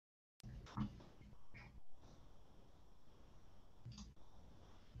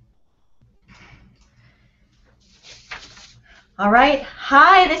All right.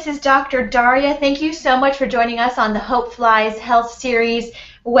 Hi, this is Dr. Darria. Thank you so much for joining us on the Hope Flies Health Series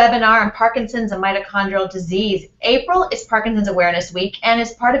webinar on Parkinson's and mitochondrial disease. April is Parkinson's Awareness Week, and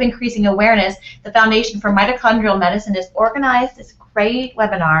as part of increasing awareness, the Foundation for Mitochondrial Medicine has organized this great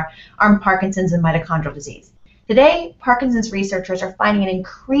webinar on Parkinson's and mitochondrial disease. Today, Parkinson's researchers are finding an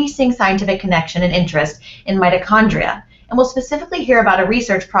increasing scientific connection and interest in mitochondria. And we'll specifically hear about a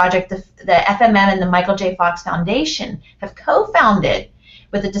research project the FMM and the Michael J. Fox Foundation have co-founded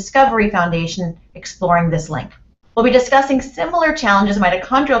with the Discovery Foundation exploring this link. We'll be discussing similar challenges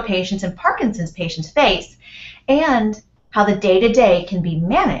mitochondrial patients and Parkinson's patients face and how the day-to-day can be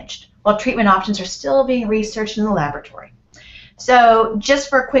managed while treatment options are still being researched in the laboratory. So just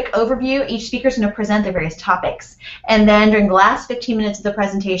for a quick overview, each speaker is going to present their various topics, and then during the last 15 minutes of the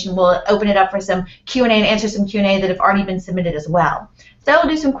presentation, we'll open it up for some Q&A and answer some Q&A that have already been submitted as well. So we'll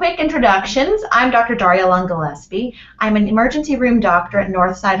do some quick introductions. I'm Dr. Darria Gillespie. I'm an emergency room doctor at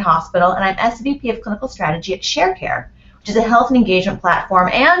Northside Hospital, and I'm SVP of Clinical Strategy at Sharecare, which is a health and engagement platform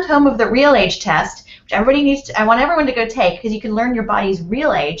and home of the real age test, which everybody needs to, I want everyone to go take because you can learn your body's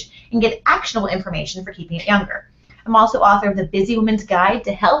real age and get actionable information for keeping it younger. I'm also author of the Busy Woman's Guide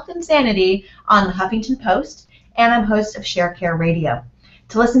to Health and Sanity on the Huffington Post, and I'm host of Sharecare Radio.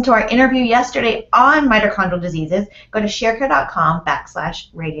 To listen to our interview yesterday on mitochondrial diseases, go to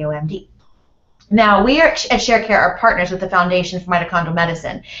sharecare.com/RadioMD. Now, we at Sharecare are partners with the Foundation for Mitochondrial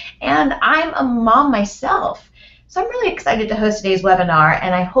Medicine, and I'm a mom myself. So I'm really excited to host today's webinar,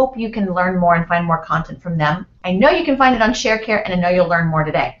 and I hope you can learn more and find more content from them. I know you can find it on Sharecare, and I know you'll learn more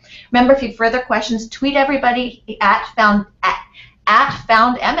today. Remember, if you have further questions, tweet everybody at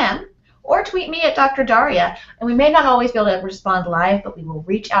FoundMM, or tweet me at Dr. Darria, and we may not always be able to respond live, but we will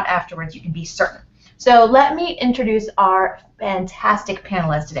reach out afterwards, you can be certain. So let me introduce our fantastic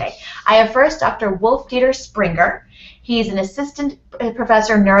panelists today. I have first Dr. Wolf-Dieter Springer. He's an assistant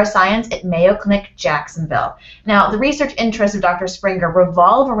professor of neuroscience at Mayo Clinic, Jacksonville. Now, the research interests of Dr. Springer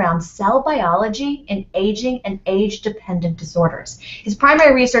revolve around cell biology in aging and age-dependent disorders. His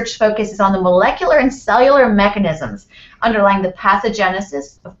primary research focuses on the molecular and cellular mechanisms underlying the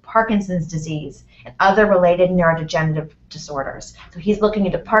pathogenesis of Parkinson's disease and other related neurodegenerative disorders. So he's looking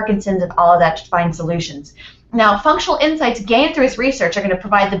into Parkinson's and all of that to find solutions. Now, functional insights gained through his research are going to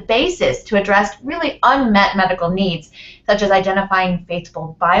provide the basis to address really unmet medical needs, such as identifying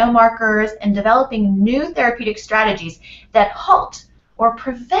faithful biomarkers and developing new therapeutic strategies that halt or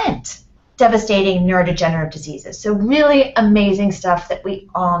prevent devastating neurodegenerative diseases. So really amazing stuff that we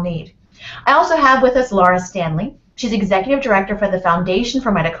all need. I also have with us Laura Stanley. She's Executive Director for the Foundation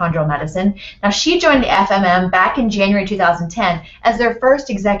for Mitochondrial Medicine. Now, she joined the FMM back in January 2010 as their first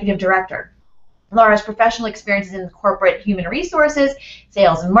Executive Director. Laura's professional experience is in corporate human resources,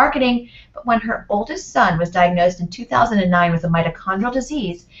 sales, and marketing, but when her oldest son was diagnosed in 2009 with a mitochondrial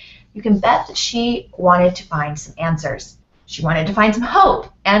disease, you can bet that she wanted to find some answers. She wanted to find some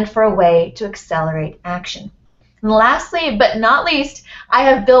hope and for a way to accelerate action. And lastly, but not least, I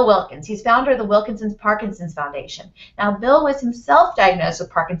have Bill Wilkins. He's founder of the Wilkinson's Parkinson's Foundation. Now, Bill was himself diagnosed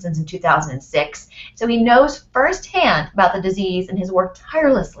with Parkinson's in 2006, so he knows firsthand about the disease and has worked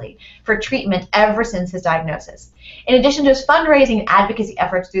tirelessly for treatment ever since his diagnosis. In addition to his fundraising and advocacy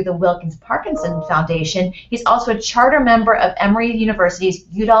efforts through the Wilkins Parkinson Foundation, he's also a charter member of Emory University's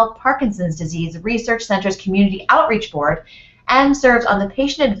Udall Parkinson's Disease Research Center's Community Outreach Board, and serves on the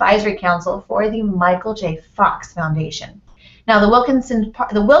Patient Advisory Council for the Michael J. Fox Foundation. Now, the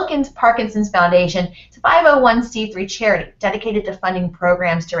Wilkins Parkinson's Foundation is a 501c3 charity dedicated to funding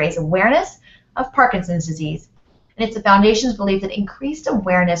programs to raise awareness of Parkinson's disease. And it's the foundation's belief that increased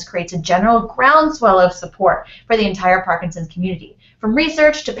awareness creates a general groundswell of support for the entire Parkinson's community, from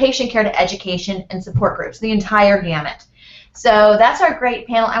research to patient care to education and support groups, the entire gamut. So that's our great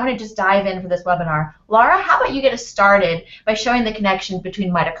panel. I want to just dive in for this webinar. Laura, how about you get us started by showing the connection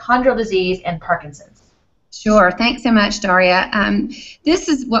between mitochondrial disease and Parkinson's? Sure. Thanks so much, Darria. This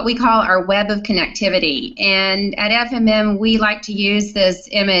is what we call our web of connectivity. And at FMM, we like to use this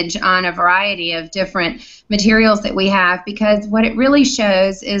image on a variety of different materials that we have because what it really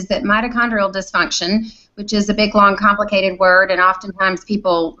shows is that mitochondrial dysfunction, which is a big, long, complicated word, and oftentimes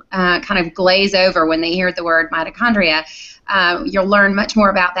people kind of glaze over when they hear the word mitochondria. You'll learn much more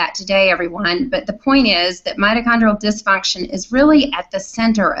about that today, everyone. But the point is that mitochondrial dysfunction is really at the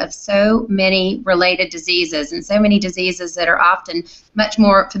center of so many related diseases and so many diseases that are often much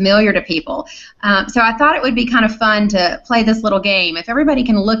more familiar to people. So I thought it would be kind of fun to play this little game. If everybody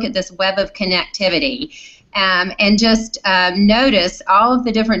can look at this web of connectivity, and just notice all of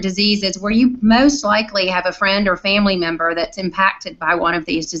the different diseases where you most likely have a friend or family member that's impacted by one of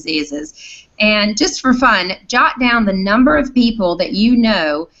these diseases. And just for fun, jot down the number of people that you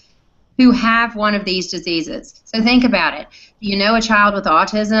know who have one of these diseases. So think about it. Do you know a child with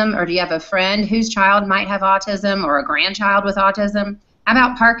autism, or do you have a friend whose child might have autism, or a grandchild with autism? How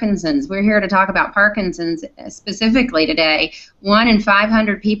about Parkinson's? We're here to talk about Parkinson's specifically today. 1 in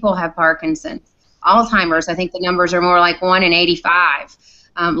 500 people have Parkinson's. Alzheimer's, I think the numbers are more like 1 in 85.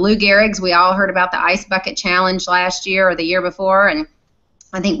 Lou Gehrig's, we all heard about the Ice Bucket Challenge last year or the year before, and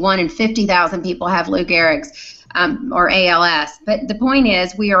I think 1 in 50,000 people have Lou Gehrig's or ALS. But the point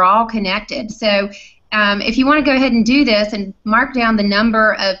is, we are all connected. So if you want to go ahead and do this and mark down the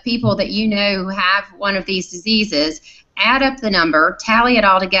number of people that you know who have one of these diseases, add up the number, tally it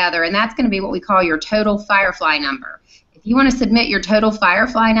all together, and that's going to be what we call your total Firefly number. If you want to submit your total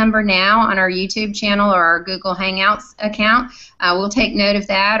Firefly number now on our YouTube channel or our Google Hangouts account, we'll take note of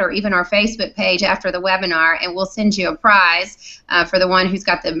that, or even our Facebook page after the webinar, and we'll send you a prize for the one who's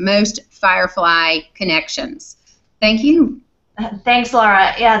got the most Firefly connections. Thank you. Thanks,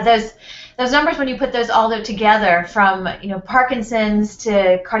 Laura. Yeah, those numbers, when you put those all together, from Parkinson's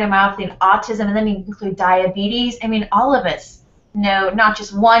to cardiomyopathy and autism, and then you include diabetes. I mean, all of us know not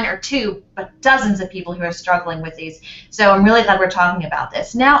just 1 or 2, but dozens of people who are struggling with these. So I'm really glad we're talking about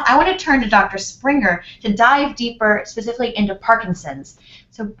this. Now I want to turn to Dr. Springer to dive deeper, specifically into Parkinson's.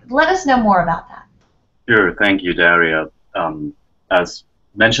 So let us know more about that. Sure. Thank you, Darria. As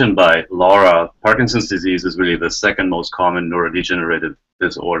mentioned by Laura, Parkinson's disease is really the second most common neurodegenerative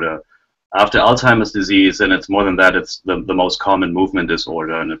disorder after Alzheimer's disease, and it's more than that, it's the most common movement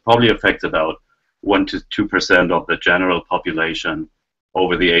disorder, and it probably affects about 1 to 2% of the general population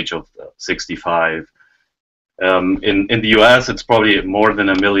over the age of 65. In the US, it's probably more than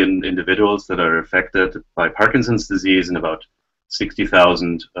 1 million individuals that are affected by Parkinson's disease, and about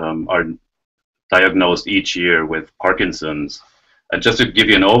 60,000 are diagnosed each year with Parkinson's. Just to give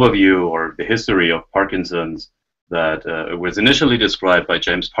you an overview or the history of Parkinson's, that it was initially described by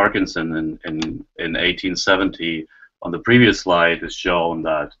James Parkinson in 1870. On the previous slide is shown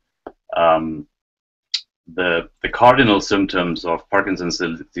that the cardinal symptoms of Parkinson's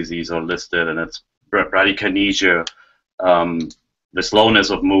disease are listed, and it's bradykinesia, the slowness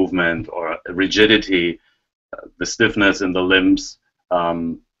of movement or rigidity, the stiffness in the limbs,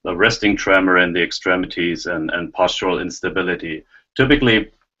 the resting tremor in the extremities, and postural instability. Typically,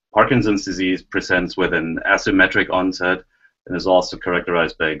 Parkinson's disease presents with an asymmetric onset and is also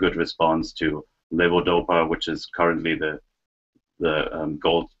characterized by a good response to levodopa, which is currently the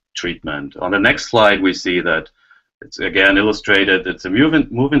gold treatment. On the next slide, we see that it's again illustrated. It's a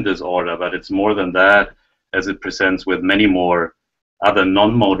movement disorder, but it's more than that, as it presents with many more other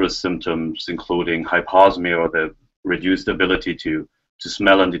non-motor symptoms, including hyposmia, or the reduced ability to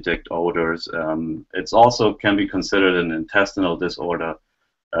smell and detect odors. It's also can be considered an intestinal disorder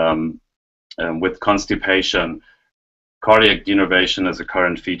with constipation. Cardiac denervation is a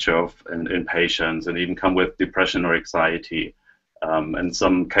current feature in patients, and even come with depression or anxiety, in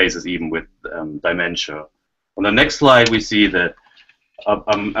some cases even with dementia. On the next slide, we see that a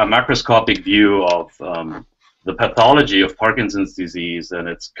macroscopic view of the pathology of Parkinson's disease, and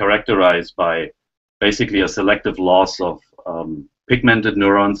it's characterized by basically a selective loss of pigmented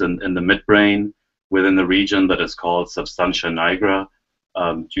neurons in the midbrain within the region that is called substantia nigra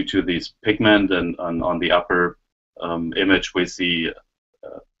due to these pigment. And on the upper image, we see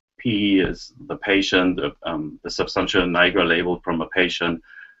P is the patient, the substantia nigra labeled from a patient,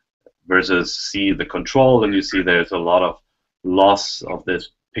 versus C, the control, and you see there's a lot of loss of this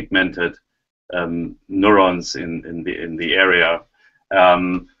pigmented neurons in the area.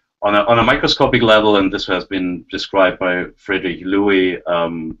 On a microscopic level, and this has been described by Frederick Louis,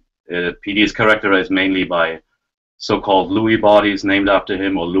 PD is characterized mainly by so-called Lewy bodies named after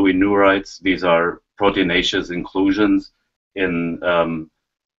him, or Lewy neurites. These are proteinaceous inclusions in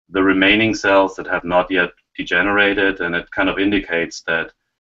the remaining cells that have not yet degenerated, and it kind of indicates that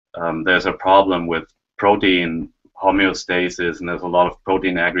there's a problem with protein homeostasis, and there's a lot of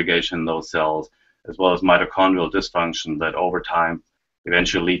protein aggregation in those cells, as well as mitochondrial dysfunction that over time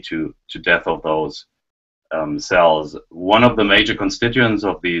eventually lead to death of those cells. One of the major constituents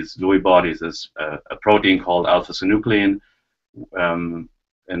of these Lewy bodies is a protein called alpha-synuclein,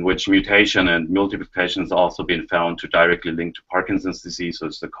 in which mutation and multiplication has also been found to directly link to Parkinson's disease, so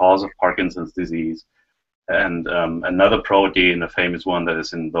it's the cause of Parkinson's disease. And another protein, a famous one that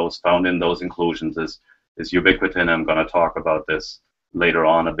is found in those inclusions, is ubiquitin. I'm going to talk about this later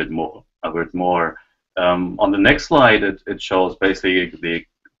on a bit more. On the next slide, it shows basically the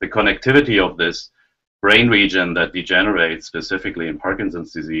connectivity of this brain region that degenerates specifically in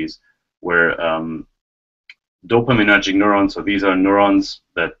Parkinson's disease, where dopaminergic neurons, so these are neurons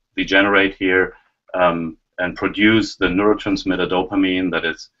that degenerate here and produce the neurotransmitter dopamine that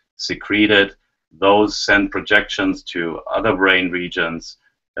is secreted. Those send projections to other brain regions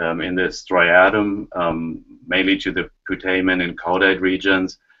in the striatum, mainly to the putamen and caudate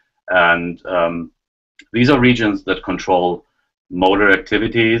regions. And these are regions that control motor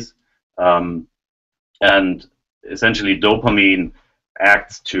activities. And essentially, dopamine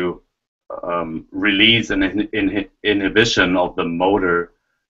acts to release an inhibition of the motor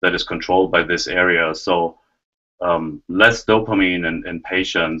that is controlled by this area. So less dopamine in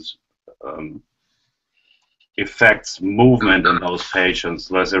patients affects movement in those patients.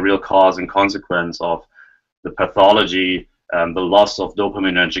 So there's a real cause and consequence of the pathology and the loss of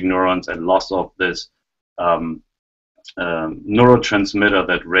dopaminergic neurons and loss of this neurotransmitter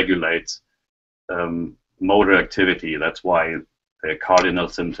that regulates motor activity. That's why the cardinal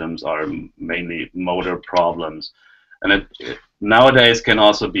symptoms are mainly motor problems. And it nowadays can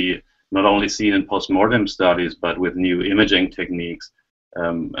also be not only seen in postmortem studies, but with new imaging techniques,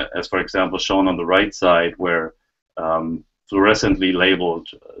 as for example shown on the right side, where fluorescently labeled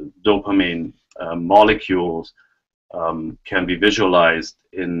dopamine molecules can be visualized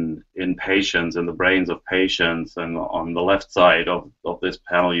in patients, in the brains of patients. And on the left side of this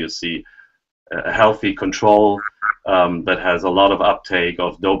panel, you see a healthy control that has a lot of uptake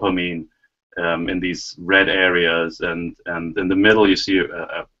of dopamine in these red areas, and in the middle you see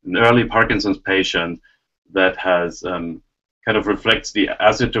an early Parkinson's patient that has kind of reflects the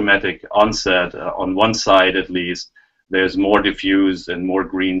asymptomatic onset. On one side at least, there's more diffuse and more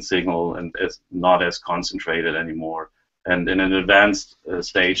green signal, and it's not as concentrated anymore. And in an advanced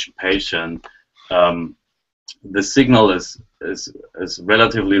stage patient, the signal is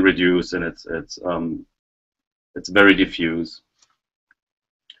relatively reduced, and it's very diffuse.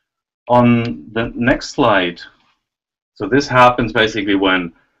 On the next slide, so this happens basically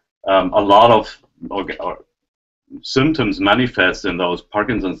when a lot of symptoms manifest in those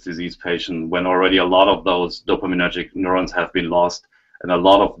Parkinson's disease patients, when already a lot of those dopaminergic neurons have been lost and a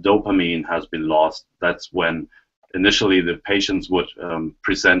lot of dopamine has been lost. That's when initially the patients would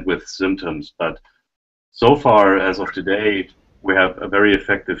present with symptoms. But so far, as of today, we have a very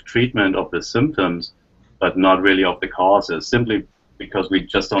effective treatment of the symptoms, but not really of the causes, simply because we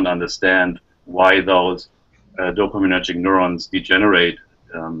just don't understand why those dopaminergic neurons degenerate.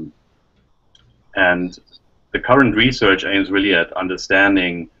 And the current research aims really at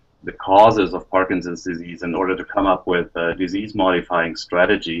understanding the causes of Parkinson's disease in order to come up with a disease-modifying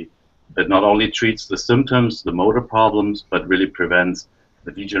strategy that not only treats the symptoms, the motor problems, but really prevents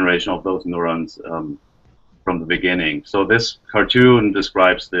the degeneration of those neurons from the beginning. So this cartoon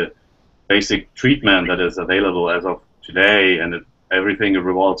describes the basic treatment that is available as of today, and everything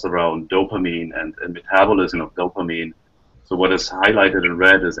revolves around dopamine and metabolism of dopamine. So what is highlighted in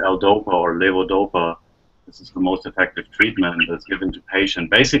red is L-DOPA or levodopa. This is the most effective treatment that's given to patients,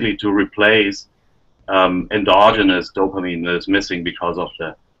 basically to replace endogenous dopamine that is missing because of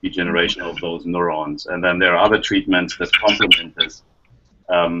the degeneration of those neurons. And then there are other treatments that complement this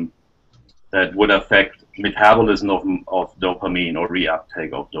that would affect metabolism of dopamine or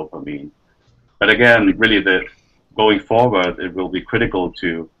reuptake of dopamine. But again, really, going forward, it will be critical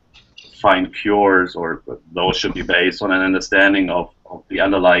to find cures, or those should be based on an understanding of the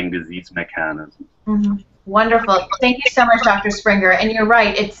underlying disease mechanism. Mm-hmm. Wonderful. Thank you so much, Dr. Springer. And you're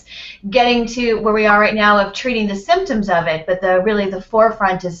right, it's getting to where we are right now of treating the symptoms of it, but really the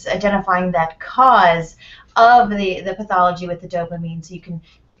forefront is identifying that cause of the pathology with the dopamine, so you can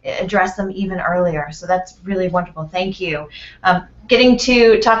address them even earlier. So that's really wonderful. Thank you. Getting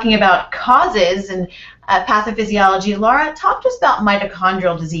to talking about causes and pathophysiology, Laura, talk to us about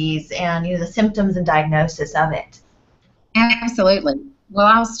mitochondrial disease and the symptoms and diagnosis of it. Absolutely. Well,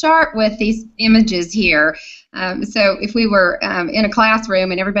 I'll start with these images here. So if we were in a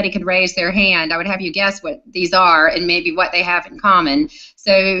classroom and everybody could raise their hand, I would have you guess what these are and maybe what they have in common.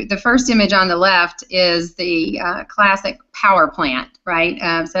 So the first image on the left is the classic power plant, right?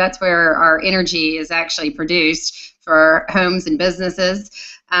 So that's where our energy is actually produced for homes and businesses.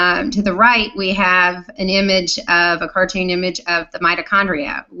 To the right, we have an image of a cartoon image of the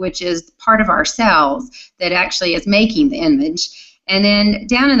mitochondria, which is part of our cells that actually is making the image. And then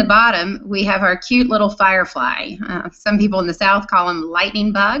down in the bottom, we have our cute little firefly. Some people in the South call them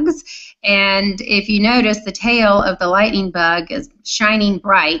lightning bugs. And if you notice, the tail of the lightning bug is shining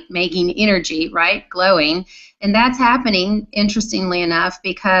bright, making energy, right, glowing. And that's happening, interestingly enough,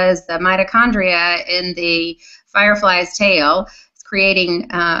 because the mitochondria in the firefly's tail is creating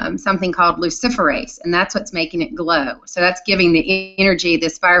something called luciferase, and that's what's making it glow. So that's giving the energy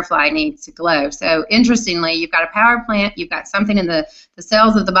this firefly needs to glow. So interestingly, you've got a power plant, you've got something in the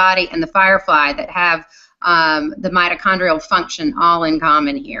cells of the body, and the firefly that have the mitochondrial function all in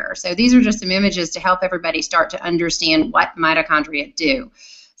common here. So these are just some images to help everybody start to understand what mitochondria do.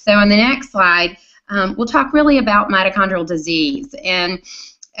 So on the next slide, we'll talk really about mitochondrial disease. And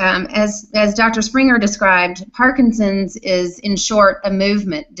as Dr. Springer described, Parkinson's is, in short, a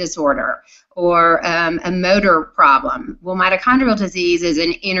movement disorder or a motor problem. Well, mitochondrial disease is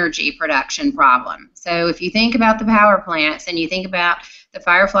an energy production problem. So if you think about the power plants and you think about the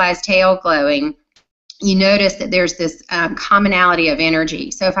firefly's tail glowing, you notice that there's this commonality of energy.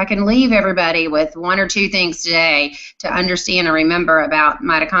 So if I can leave everybody with one or two things today to understand and remember about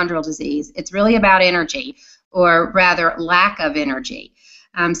mitochondrial disease, it's really about energy, or rather lack of energy.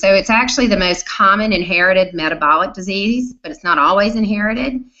 So it's actually the most common inherited metabolic disease, but it's not always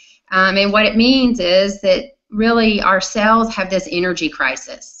inherited. And what it means is that really our cells have this energy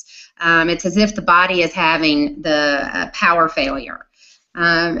crisis. It's as if the body is having the power failure.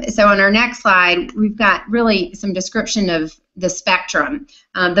 So on our next slide, we've got really some description of the spectrum.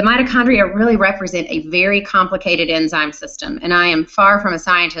 The mitochondria really represent a very complicated enzyme system, and I am far from a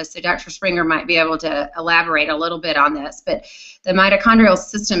scientist, so Dr. Springer might be able to elaborate a little bit on this, but the mitochondrial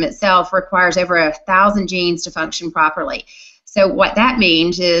system itself requires over 1,000 genes to function properly. So what that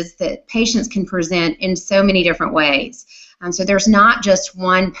means is that patients can present in so many different ways. So there's not just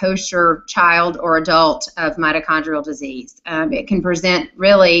one poster child or adult of mitochondrial disease. It can present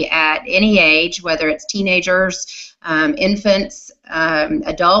really at any age, whether it's teenagers, infants,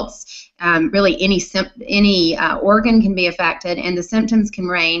 adults. Really any organ can be affected, and the symptoms can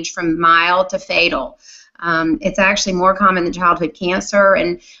range from mild to fatal. It's actually more common than childhood cancer,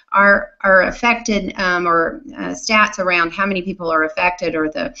 and are affected or stats around how many people are affected, or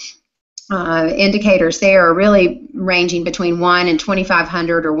the indicators there are really ranging between 1 in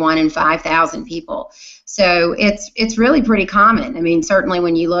 2,500 or 1 in 5,000 people. So it's really pretty common. I mean, certainly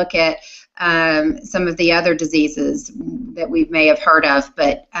when you look at some of the other diseases that we may have heard of,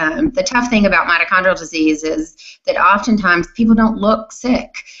 but the tough thing about mitochondrial disease is that oftentimes people don't look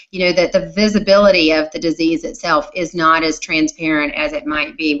sick. You know, that the visibility of the disease itself is not as transparent as it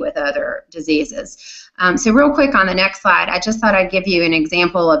might be with other diseases. So real quick on the next slide, I just thought I'd give you an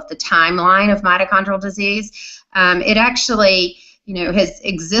example of the timeline of mitochondrial disease. It actually, you know, has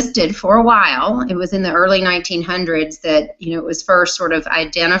existed for a while. It was in the early 1900s that, you know, it was first sort of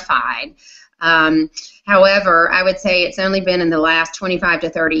identified. However, I would say it's only been in the last 25 to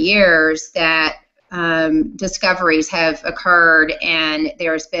 30 years that discoveries have occurred, and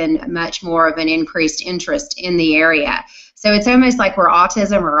there's been much more of an increased interest in the area. So it's almost like where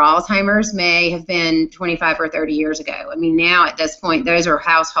autism or Alzheimer's may have been 25 or 30 years ago. I mean, now at this point, those are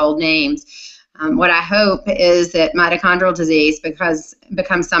household names. What I hope is that mitochondrial disease becomes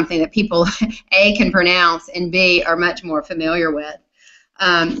something that people, A, can pronounce, and B, are much more familiar with.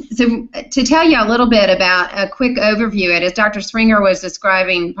 So to tell you a little bit about a quick overview, as Dr. Springer was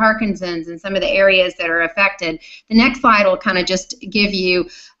describing Parkinson's and some of the areas that are affected, the next slide will kind of just give you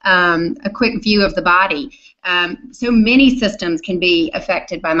a quick view of the body. So many systems can be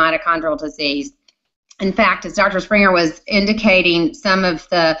affected by mitochondrial disease. In fact, as Dr. Springer was indicating, some of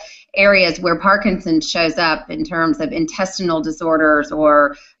the areas where Parkinson's shows up in terms of intestinal disorders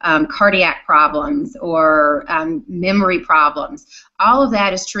or cardiac problems or memory problems, all of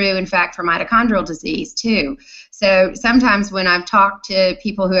that is true, in fact, for mitochondrial disease too. So sometimes when I've talked to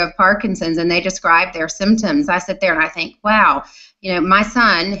people who have Parkinson's and they describe their symptoms, I sit there and I think, wow, you know, my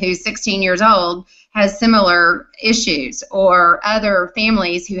son, who's 16 years old, has similar issues, or other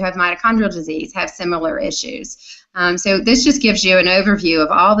families who have mitochondrial disease have similar issues. So this just gives you an overview of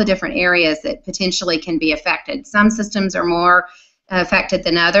all the different areas that potentially can be affected. Some systems are more affected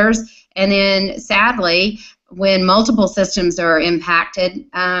than others, and then sadly, when multiple systems are impacted,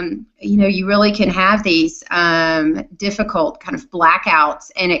 you know, you really can have these difficult kind of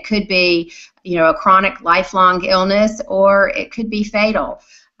blackouts, and it could be, you know, a chronic lifelong illness, or it could be fatal.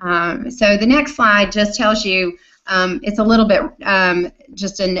 So the next slide just tells you, it's a little bit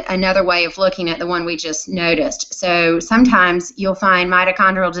just another way of looking at the one we just noticed. So sometimes you'll find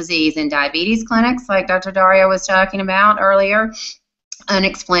mitochondrial disease in diabetes clinics, like Dr. Darria was talking about earlier,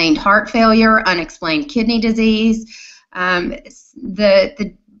 unexplained heart failure, unexplained kidney disease.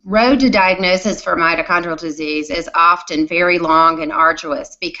 The road to diagnosis for mitochondrial disease is often very long and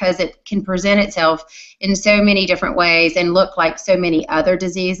arduous because it can present itself in so many different ways and look like so many other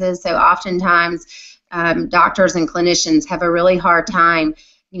diseases. So oftentimes doctors and clinicians have a really hard time,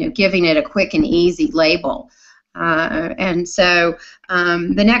 you know, giving it a quick and easy label. And so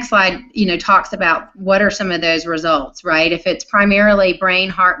the next slide, talks about what are some of those results, right? If it's primarily brain,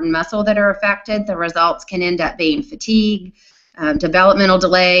 heart, and muscle that are affected, the results can end up being fatigue, developmental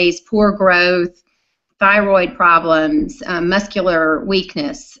delays, poor growth, thyroid problems, muscular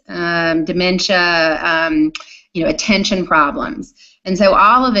weakness, dementia, attention problems. And so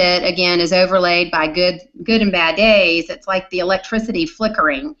all of it, again, is overlaid by good and bad days. It's like the electricity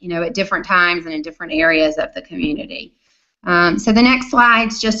flickering, at different times and in different areas of the community. So the next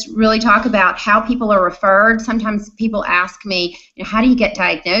slides just really talk about how people are referred. Sometimes people ask me, how do you get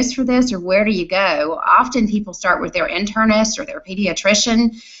diagnosed for this, or where do you go? Often people start with their internist or their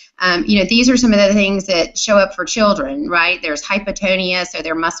pediatrician. These are some of the things that show up for children, right? There's hypotonia, so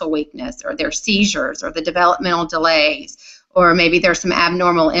their muscle weakness, or their seizures, or the developmental delays, or maybe there's some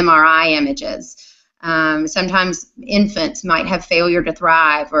abnormal MRI images. Sometimes infants might have failure to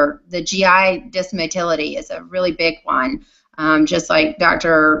thrive, or the GI dysmotility is a really big one. Just like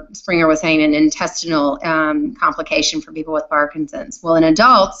Dr. Springer was saying, an intestinal complication for people with Parkinson's. Well, in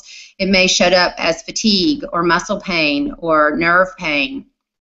adults, it may show up as fatigue or muscle pain or nerve pain.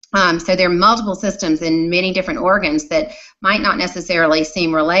 So there are multiple systems in many different organs that might not necessarily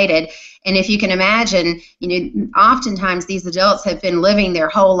seem related. And if you can imagine, oftentimes these adults have been living their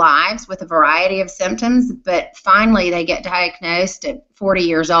whole lives with a variety of symptoms, but finally they get diagnosed at 40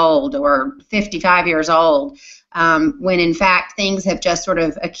 years old or 55 years old, when in fact things have just sort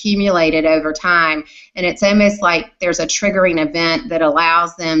of accumulated over time. And it's almost like there's a triggering event that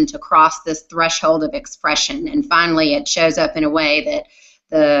allows them to cross this threshold of expression. And finally it shows up in a way that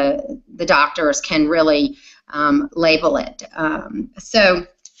the doctors can really label it. So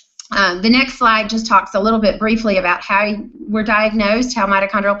the next slide just talks a little bit briefly about how we're diagnosed, how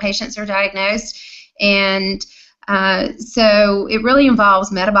mitochondrial patients are diagnosed. And so it really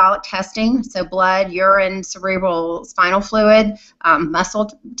involves metabolic testing, so blood, urine, cerebral spinal fluid,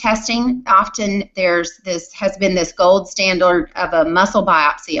 muscle testing. Often has been this gold standard of a muscle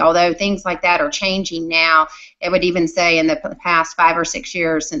biopsy, although things like that are changing now. I would even say in the past 5 or 6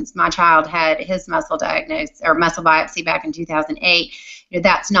 years since my child had his muscle biopsy back in 2008,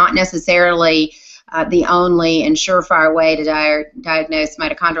 that's not necessarily the only and surefire way to diagnose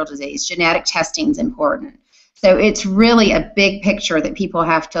mitochondrial disease. Genetic testing is important. So it's really a big picture that people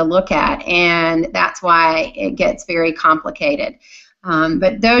have to look at, and that's why it gets very complicated.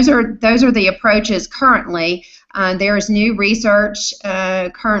 But those are the approaches currently. There is new research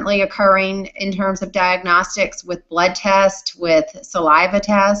currently occurring in terms of diagnostics with blood test, with saliva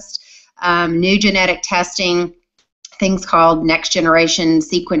test, new genetic testing, things called next generation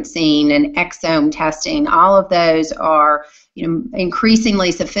sequencing and exome testing. All of those are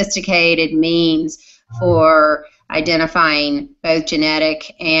increasingly sophisticated means for identifying both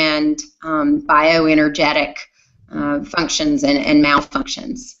genetic and bioenergetic functions and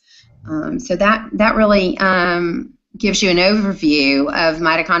malfunctions. So that really gives you an overview of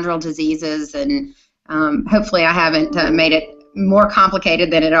mitochondrial diseases, and hopefully I haven't made it more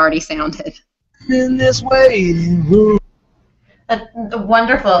complicated than it already sounded. In this waiting room.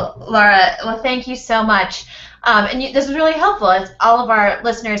 Wonderful, Laura. Well, thank you so much. This is really helpful, as all of our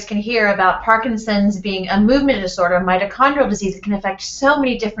listeners can hear about Parkinson's being a movement disorder, mitochondrial disease. It can affect so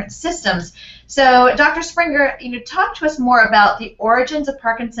many different systems. So, Dr. Springer, talk to us more about the origins of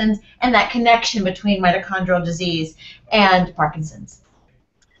Parkinson's and that connection between mitochondrial disease and Parkinson's.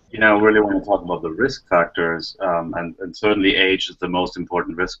 I really want to talk about the risk factors, and certainly age is the most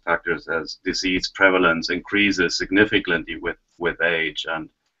important risk factors, as disease prevalence increases significantly with age. And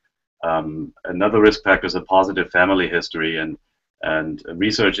another risk factor is a positive family history, and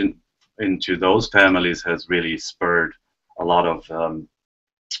research into those families has really spurred a lot of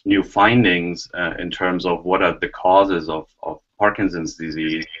new findings in terms of what are the causes of Parkinson's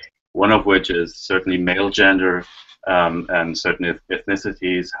disease, one of which is certainly male gender, and certain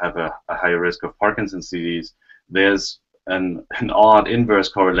ethnicities have a higher risk of Parkinson's disease. There's an odd inverse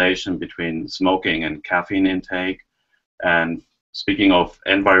correlation between smoking and caffeine intake. And speaking of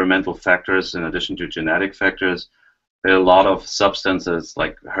environmental factors, in addition to genetic factors, there are a lot of substances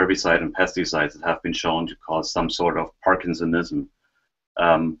like herbicide and pesticides that have been shown to cause some sort of Parkinsonism.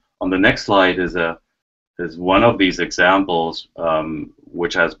 On the next slide is one of these examples,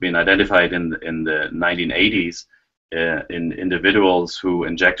 which has been identified in the 1980s in individuals who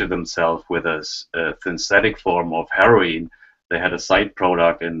injected themselves with a synthetic form of heroin. They had a side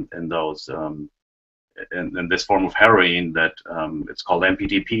product in this form of heroin that it's called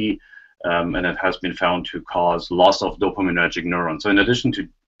MPTP, and it has been found to cause loss of dopaminergic neurons. So in addition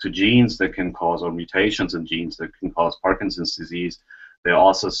to genes that can cause, or mutations in genes that can cause Parkinson's disease, there are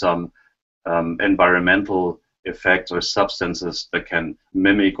also some environmental effects or substances that can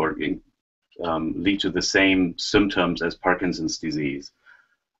mimic or lead to the same symptoms as Parkinson's disease.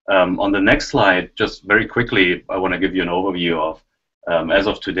 On the next slide, just very quickly, I want to give you an overview of, as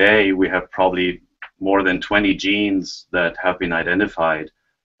of today, we have probably more than 20 genes that have been identified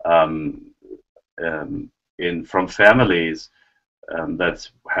from families that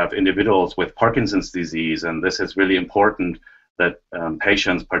have individuals with Parkinson's disease, and this is really important that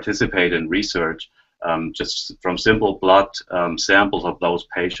patients participate in research just from simple blood samples of those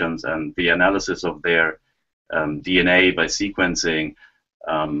patients and the analysis of their DNA by sequencing.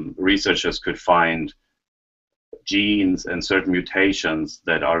 Researchers could find genes and certain mutations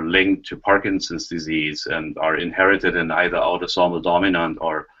that are linked to Parkinson's disease and are inherited in either autosomal dominant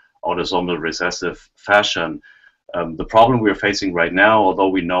or autosomal recessive fashion. The problem we're facing right now, although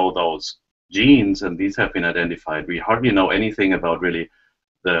we know those genes and these have been identified, we hardly know anything about really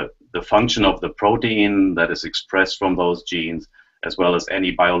the function of the protein that is expressed from those genes, as well as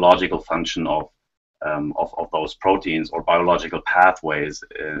any biological function of those proteins or biological pathways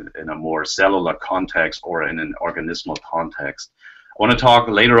in a more cellular context or in an organismal context. I want to talk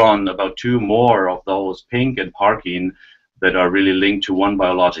later on about two more of those, pink and Parkin, that are really linked to one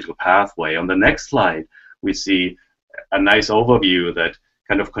biological pathway. On the next slide, we see a nice overview that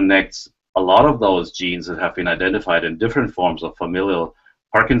kind of connects a lot of those genes that have been identified in different forms of familial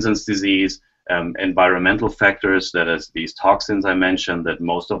Parkinson's disease, environmental factors, that is these toxins I mentioned, that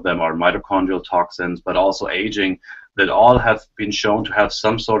most of them are mitochondrial toxins, but also aging, that all have been shown to have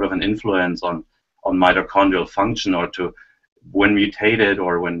some sort of an influence on mitochondrial function, or to, when mutated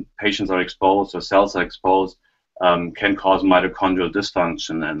or when patients are exposed or cells are exposed, can cause mitochondrial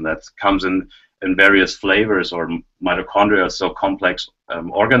dysfunction, and that comes in various flavors. Or mitochondria are so complex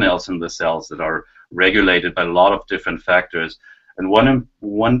organelles in the cells that are regulated by a lot of different factors. And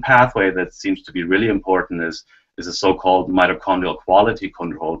one pathway that seems to be really important is a so-called mitochondrial quality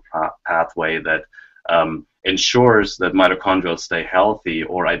control pathway that ensures that mitochondria stay healthy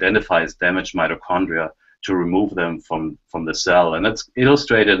or identifies damaged mitochondria to remove them from the cell. And that's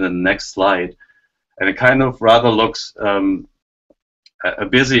illustrated in the next slide. And it kind of rather looks a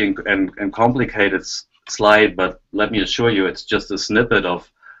busy and complicated slide, but let me assure you it's just a snippet of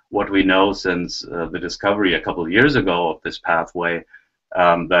what we know since the discovery a couple of years ago of this pathway,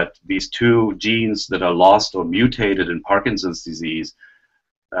 that these two genes that are lost or mutated in Parkinson's disease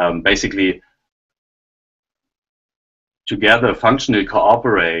basically together functionally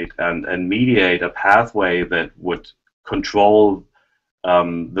cooperate and mediate a pathway that would control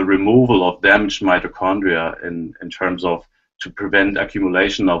the removal of damaged mitochondria in terms of to prevent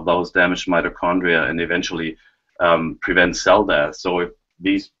accumulation of those damaged mitochondria and eventually prevent cell death. So if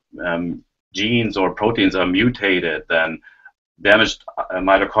these genes or proteins are mutated, then damaged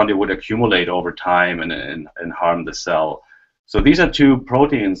mitochondria would accumulate over time and harm the cell. So these are two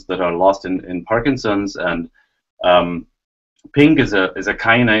proteins that are lost in Parkinson's, and pink is a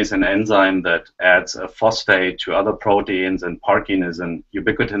kinase, an enzyme that adds a phosphate to other proteins, and Parkin is an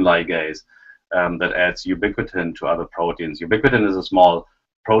ubiquitin ligase that adds ubiquitin to other proteins. Ubiquitin is a small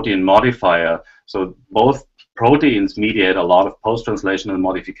protein modifier, so both proteins mediate a lot of post-translational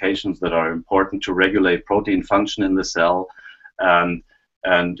modifications that are important to regulate protein function in the cell,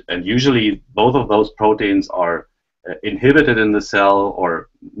 and usually both of those proteins are inhibited in the cell or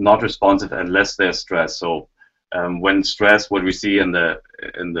not responsive unless they're stressed. So when stress, what we see in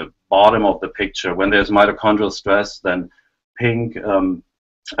the bottom of the picture, when there's mitochondrial stress, then pink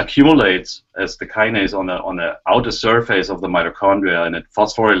accumulates as the kinase on the outer surface of the mitochondria, and it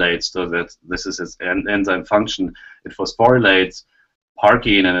phosphorylates, so that this is its enzyme function. It phosphorylates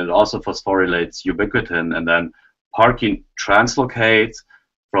Parkin, and it also phosphorylates ubiquitin, and then Parkin translocates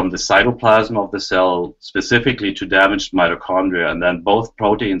from the cytoplasm of the cell specifically to damaged mitochondria, and then both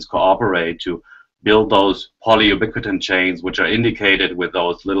proteins cooperate to build those polyubiquitin chains, which are indicated with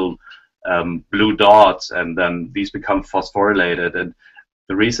those little blue dots, and then these become phosphorylated. And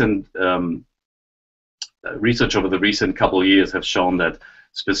the recent research over the recent couple of years have shown that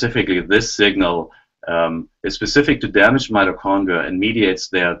specifically this signal is specific to damaged mitochondria and mediates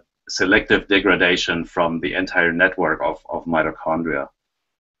their selective degradation from the entire network of mitochondria.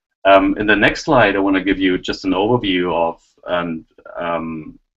 In the next slide, I want to give you just an overview of,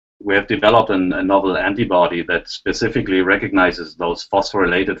 we have developed a novel antibody that specifically recognizes those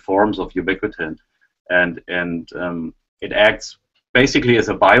phosphorylated forms of ubiquitin, and it acts basically as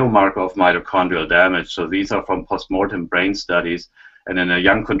a biomarker of mitochondrial damage. So these are from postmortem brain studies, and in a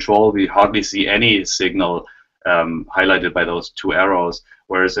young control we hardly see any signal highlighted by those two arrows,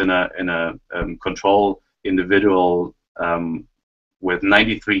 whereas in a control individual with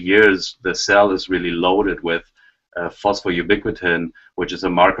 93 years, the cell is really loaded with phosphoubiquitin, which is a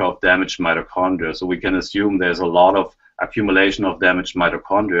marker of damaged mitochondria. So we can assume there's a lot of accumulation of damaged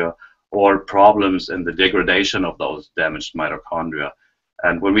mitochondria or problems in the degradation of those damaged mitochondria.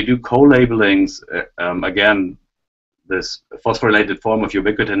 And when we do co-labelings, again, this phosphorylated form of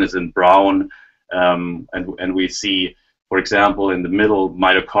ubiquitin is in brown, and we see, for example, in the middle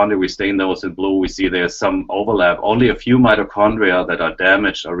mitochondria, we stain those in blue. We see there's some overlap. Only a few mitochondria that are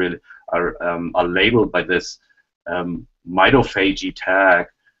damaged are labeled by this mitophagy tag,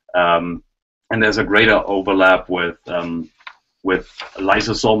 and there's a greater overlap with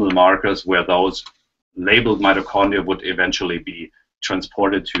lysosomal markers where those labeled mitochondria would eventually be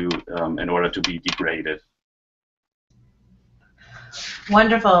transported to in order to be degraded.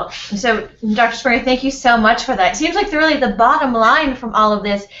 Wonderful. So, Dr. Springer, thank you so much for that. It seems like really the bottom line from all of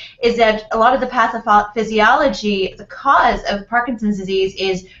this is that a lot of the pathophysiology, the cause of Parkinson's disease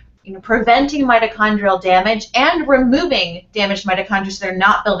is preventing mitochondrial damage and removing damaged mitochondria so they're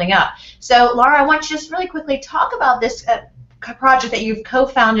not building up. So, Laura, I want you to just really quickly talk about this project that you've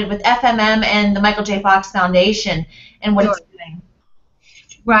co-founded with FMM and the Michael J. Fox Foundation and what it's doing.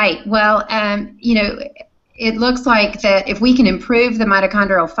 Right. Well, it looks like that if we can improve the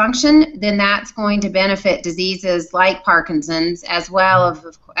mitochondrial function, then that's going to benefit diseases like Parkinson's as well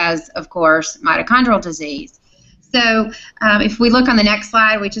as, of course, mitochondrial disease. So if we look on the next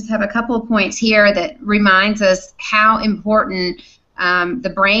slide, we just have a couple of points here that reminds us how important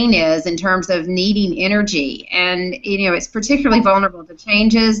the brain is in terms of needing energy. And, it's particularly vulnerable to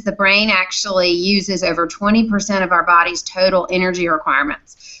changes. The brain actually uses over 20% of our body's total energy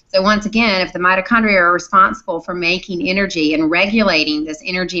requirements. So once again, if the mitochondria are responsible for making energy and regulating this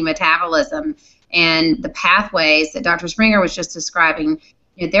energy metabolism and the pathways that Dr. Springer was just describing,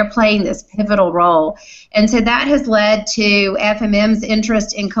 they're playing this pivotal role. And so that has led to FMM's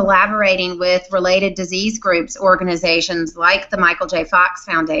interest in collaborating with related disease groups, organizations like the Michael J. Fox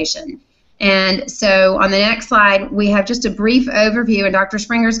Foundation. And so on the next slide, we have just a brief overview, and Dr.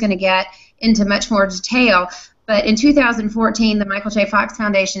 Springer is going to get into much more detail. But in 2014, the Michael J. Fox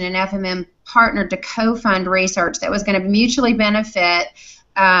Foundation and FMM partnered to co-fund research that was going to mutually benefit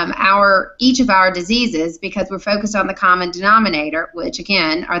each of our diseases because we're focused on the common denominator, which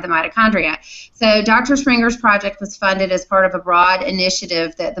again are the mitochondria. So Dr. Springer's project was funded as part of a broad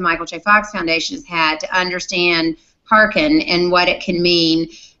initiative that the Michael J. Fox Foundation has had to understand Parkin and what it can mean,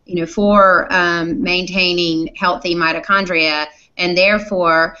 for maintaining healthy mitochondria. And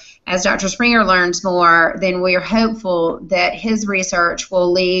therefore, as Dr. Springer learns more, then we are hopeful that his research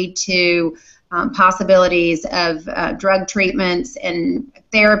will lead to possibilities of drug treatments and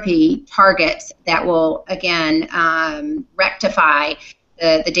therapy targets that will, again, rectify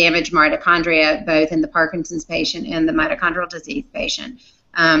the damaged mitochondria both in the Parkinson's patient and the mitochondrial disease patient.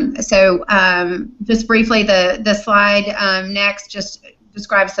 Just briefly, the slide next just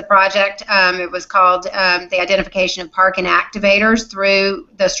describes the project. It was called the identification of Parkin activators through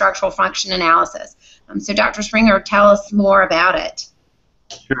the structural function analysis. So Dr. Springer, tell us more about it.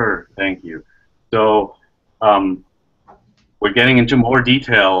 Sure, thank you. So we're getting into more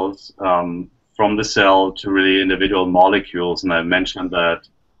details from the cell to really individual molecules, and I mentioned that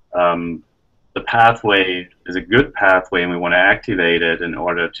the pathway is a good pathway and we want to activate it in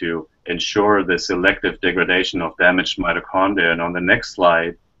order to ensure the selective degradation of damaged mitochondria. And on the next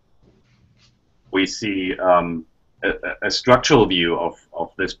slide, we see a structural view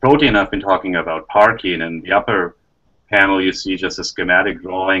of this protein I've been talking about, Parkin. In the upper panel, you see just a schematic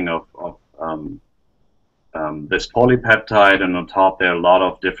drawing of this polypeptide, and on top there are a lot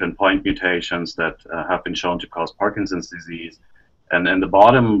of different point mutations that have been shown to cause Parkinson's disease. And in the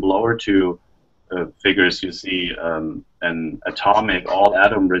bottom lower two figures, you see an atomic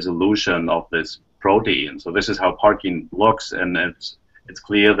all-atom resolution of this protein. So this is how Parkin looks, and it's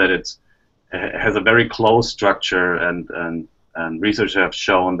clear that it has a very close structure, and research have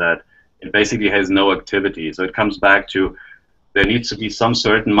shown that it basically has no activity. So it comes back to there needs to be some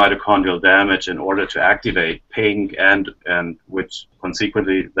certain mitochondrial damage in order to activate pink, and which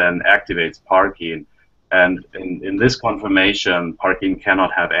consequently then activates Parkin. And in this conformation, Parkin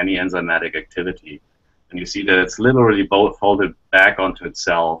cannot have any enzymatic activity. And you see that it's literally both folded back onto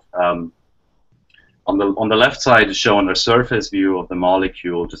itself. On the left side is shown a surface view of the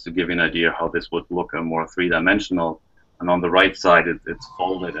molecule, just to give you an idea how this would look more three-dimensional. And on the right side, it's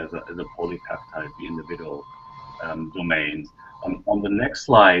folded as a polypeptide, the individual domains. On the next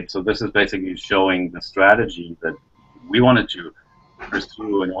slide, so this is basically showing the strategy that we wanted to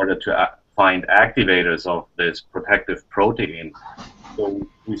pursue in order to find activators of this protective protein. So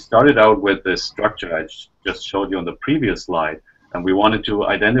we started out with this structure I just showed you on the previous slide, and we wanted to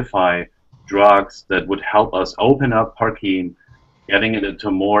identify drugs that would help us open up Parkin, getting it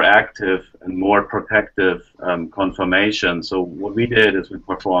into more active and more protective conformation. So what we did is we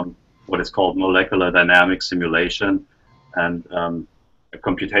performed what is called molecular dynamic simulation, and a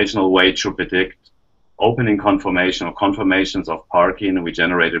computational way to predict opening conformation or conformations of Parkin, and we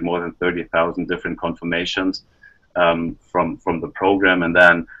generated more than 30,000 different conformations from the program. And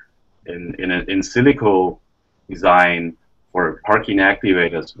then in an in silico design for Parkin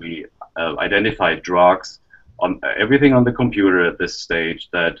activators, we identified drugs on everything on the computer at this stage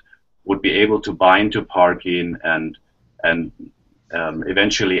that would be able to bind to Parkin and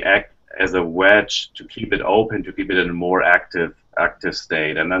eventually act as a wedge to keep it open, to keep it in a more active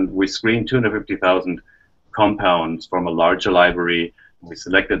state. And then we screened 250,000 compounds from a larger library. We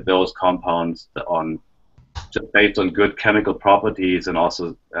selected those compounds just based on good chemical properties and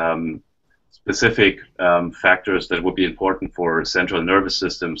also specific factors that would be important for central nervous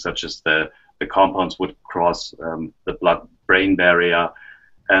system, such as the compounds would cross the blood-brain barrier.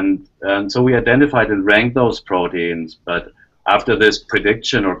 And so we identified and ranked those proteins, but after this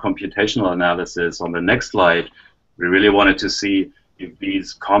prediction or computational analysis on the next slide, we really wanted to see if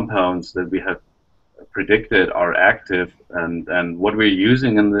these compounds that we have predicted are active. And what we're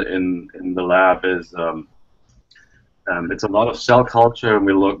using in the lab is it's a lot of cell culture, and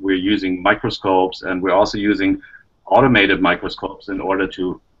we're using microscopes, and we're also using automated microscopes in order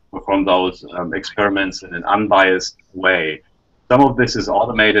to perform those experiments in an unbiased way. Some of this is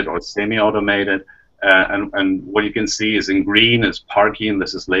automated or semi-automated, and what you can see is in green is Parkin.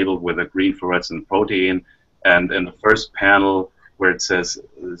 This is labeled with a green fluorescent protein, and in the first panel where it says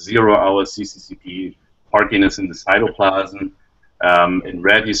 0-hour CCCP, Parkin is in the cytoplasm. In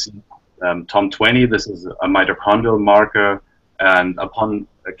red you see TOM20, this is a mitochondrial marker, and upon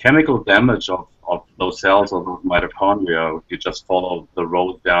a chemical damage of those cells or those mitochondria, if you just follow the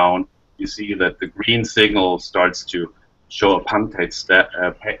road down, you see that the green signal starts to show a punctate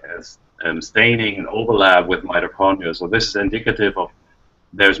staining and overlap with mitochondria. So this is indicative of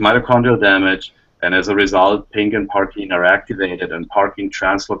there's mitochondrial damage, and as a result, pink and Parkin are activated, and Parkin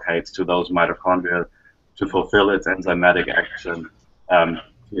translocates to those mitochondria to fulfill its enzymatic action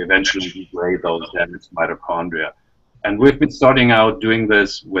to eventually degrade those damaged mitochondria. And we've been starting out doing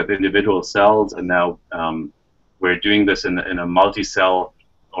this with individual cells, and now we're doing this in a multi-cell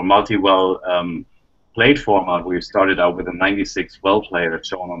or multi-well plate format. We started out with a 96 well plate that's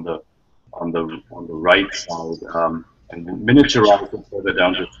shown on the right side, and miniaturized it further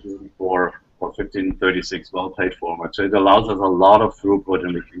down to 34 or 1536 well plate format. So it allows us a lot of throughput,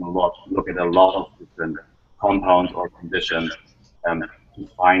 and we can look at a lot of different compounds or conditions to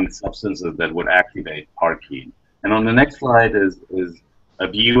find substances that would activate Parkin. And on the next slide is a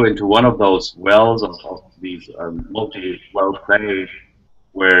view into one of those wells of these multi-well plates,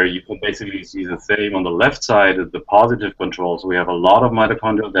 where you can basically see the same. On the left side is the positive control, so we have a lot of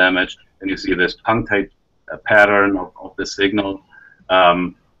mitochondrial damage, and you see this punctate pattern of the signal,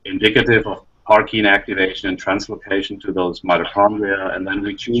 indicative of Parkin activation and translocation to those mitochondria. And then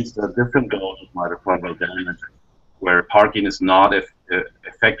we choose a different dose of mitochondrial damage, where Parkin is not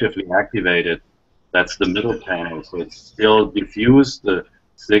effectively activated. That's the middle panel, so it's still diffused the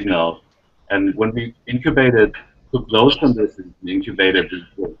signal. And when we took those conditions, we incubated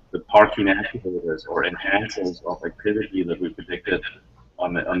the Parkin activators or enhancers of activity that we predicted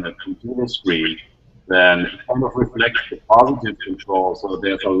on the computer screen, then it kind of reflects the positive control. So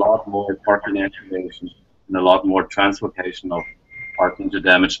there's a lot more Parkin activation and a lot more translocation of Parkin to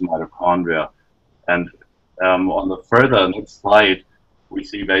damaged mitochondria. And on the next slide, we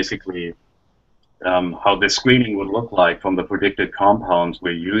see basically how the screening would look like from the predicted compounds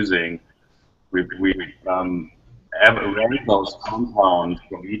we're using. We rank those compounds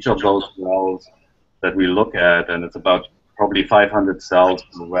from each of those wells that we look at, and it's about probably 500 cells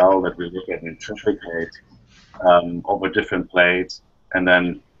per well that we look at in triplicate over different plates, and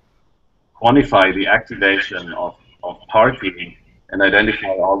then quantify the activation of Parkin and identify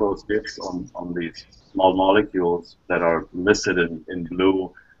all those bits on these small molecules that are listed in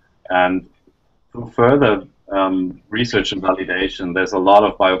blue. And through further research and validation, there's a lot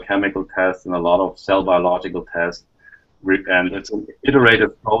of biochemical tests and a lot of cell biological tests, and it's an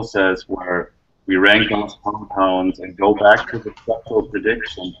iterative process where we rank those compounds and go back to the structural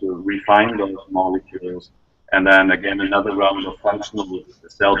prediction to refine those molecules, and then again another round of functional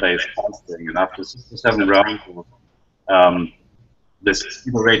cell-based testing. And after 6 to 7 rounds of this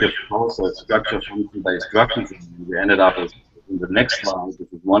iterative process, structure-function-based drug design, we ended up in the next slide.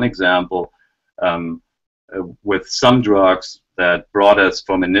 This is one example with some drugs that brought us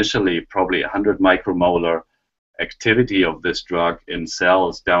from initially probably 100 micromolar activity of this drug in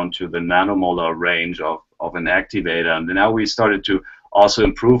cells down to the nanomolar range of an activator. And now we started to also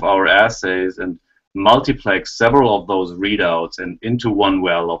improve our assays and multiplex several of those readouts and into one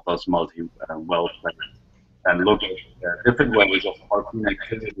well of those multi-well plates, and look at different ways of protein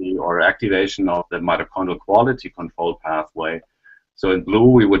activity or activation of the mitochondrial quality control pathway. So in blue,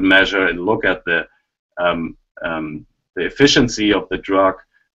 we would measure and look at the efficiency of the drug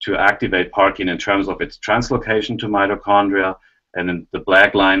to activate Parkin in terms of its translocation to mitochondria, and then the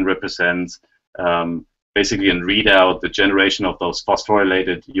black line represents basically in readout the generation of those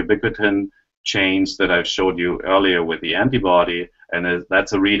phosphorylated ubiquitin chains that I've showed you earlier with the antibody, and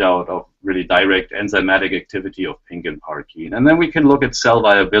that's a readout of really direct enzymatic activity of pink and Parkin. And then we can look at cell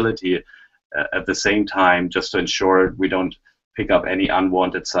viability at the same time, just to ensure we don't pick up any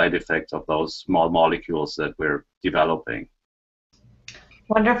unwanted side effects of those small molecules that we're developing.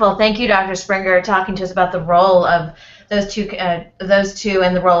 Wonderful. Thank you, Dr. Springer, talking to us about the role of those two and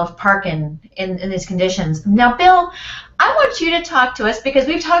the role of Parkin in these conditions. Now, Bill, I want you to talk to us, because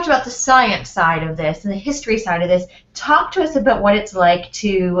we've talked about the science side of this and the history side of this. Talk to us about what it's like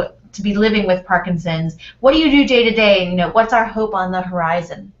to be living with Parkinson's. What do you do day to day? And, what's our hope on the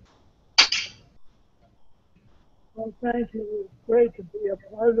horizon? Well, thank you. It's great to be a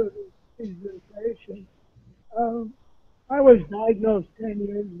part of this presentation. I was diagnosed 10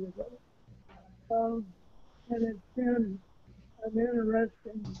 years ago, and it's been an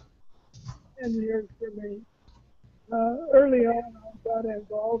interesting 10 years for me. Early on, I got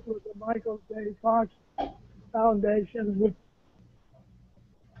involved with the Michael J. Fox Foundation.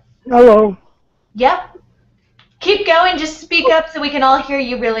 Hello. Yep. Keep going. Just speak up so we can all hear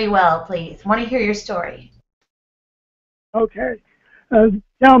you really well, please. I want to hear your story. Okay.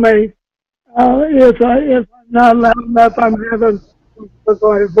 Tell me if I'm not loud enough. I'm having with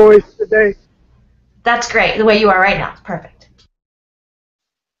my voice today. That's great. The way you are right now. It's perfect.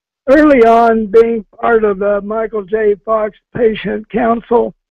 Early on, being part of the Michael J. Fox Patient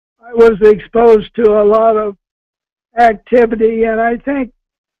Council, I was exposed to a lot of activity, and I think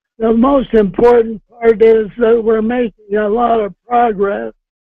the most important part is that we're making a lot of progress.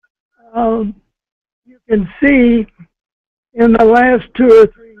 You can see in the last 2 or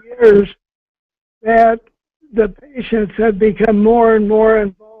 3 years that the patients have become more and more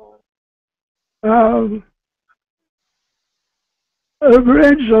involved.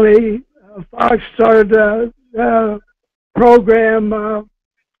 Originally, Fox started a program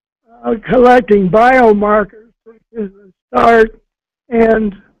collecting biomarkers, which is a start,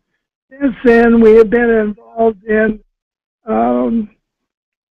 and since then we have been involved in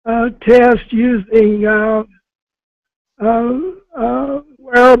tests using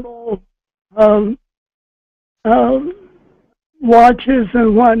wearable watches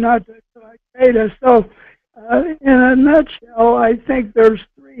and whatnot to collect data. So in a nutshell, I think there's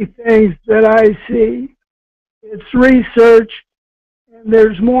 3 things that I see. It's research, and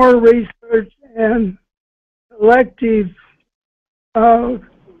there's more research and collective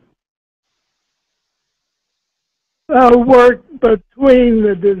work between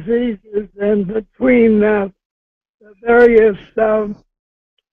the diseases and between the various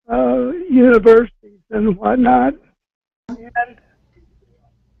universities and whatnot. And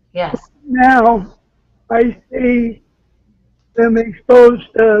yes, now I see them exposed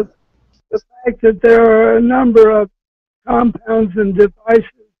to the fact that there are a number of compounds and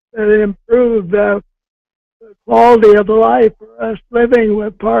devices that improve the quality of life for us living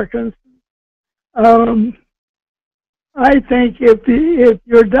with Parkinson's. I think if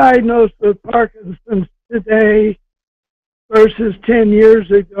you're diagnosed with Parkinson's today versus 10 years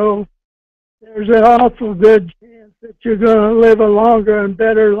ago, there's an awful good chance that you're going to live a longer and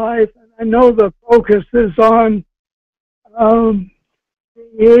better life. And I know the focus is on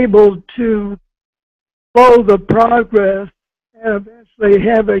being able to slow the progress and eventually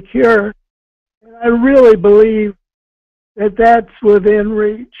have a cure. And I really believe that that's within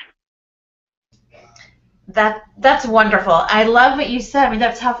reach. That's wonderful. I love what you said. I mean,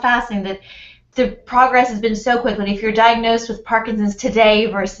 that's how fascinating that the progress has been so quick. But if you're diagnosed with Parkinson's today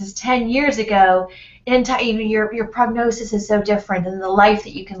versus 10 years ago, your prognosis is so different, and the life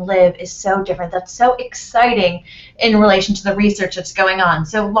that you can live is so different. That's so exciting in relation to the research that's going on.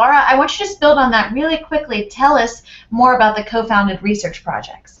 So, Laura, I want you to just build on that really quickly. Tell us more about the co-founded research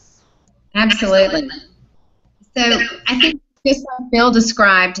projects. Absolutely. So I think just like Bill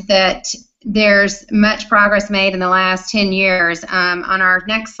described, that there's much progress made in the last 10 years. On our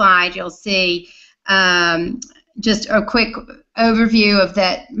next slide, you'll see just a quick overview of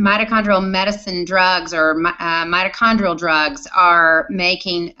that mitochondrial medicine drugs, or mitochondrial drugs, are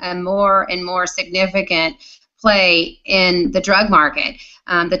making a more and more significant play in the drug market.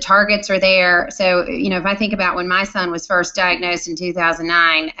 The targets are there. So, if I think about when my son was first diagnosed in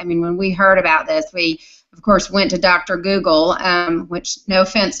 2009, I mean, when we heard about this, we, of course, went to Dr. Google, which, no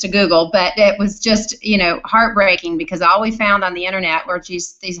offense to Google, but it was just, heartbreaking, because all we found on the internet were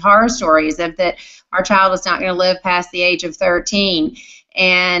just these horror stories of that our child was not going to live past the age of 13.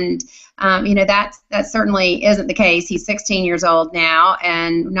 And that certainly isn't the case. He's 16 years old now,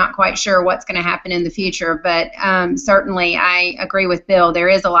 and not quite sure what's going to happen in the future. But certainly, I agree with Bill. There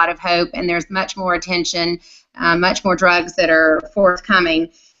is a lot of hope, and there's much more attention, much more drugs that are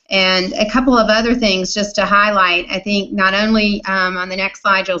forthcoming. And a couple of other things just to highlight. I think not only on the next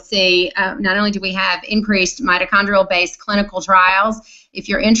slide you'll see, not only do we have increased mitochondrial-based clinical trials. If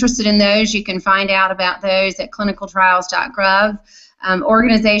you're interested in those, you can find out about those at clinicaltrials.gov.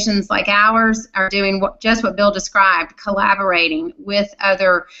 Organizations like ours are doing just what Bill described, collaborating with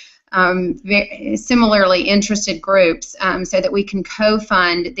other similarly interested groups so that we can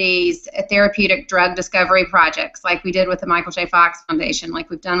co-fund these therapeutic drug discovery projects like we did with the Michael J. Fox Foundation, like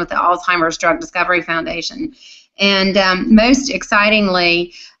we've done with the Alzheimer's Drug Discovery Foundation. And most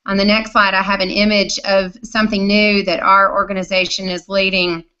excitingly, on the next slide, I have an image of something new that our organization is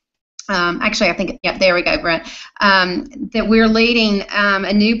leading. Actually, I think, yep, there we go, Brent, that we're leading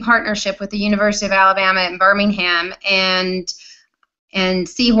a new partnership with the University of Alabama in Birmingham and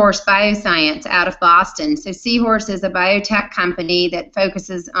Seahorse Bioscience out of Boston. So Seahorse is a biotech company that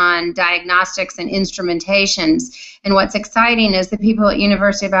focuses on diagnostics and instrumentations. And what's exciting is the people at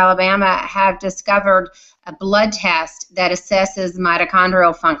University of Alabama have discovered a blood test that assesses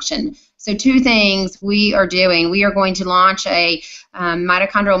mitochondrial function. So two things we are doing. We are going to launch a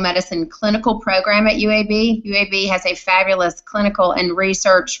mitochondrial medicine clinical program at UAB. UAB has a fabulous clinical and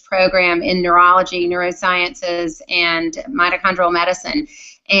research program in neurology, neurosciences, and mitochondrial medicine.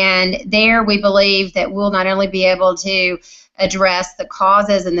 And there we believe that we'll not only be able to address the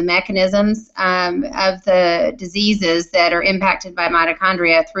causes and the mechanisms of the diseases that are impacted by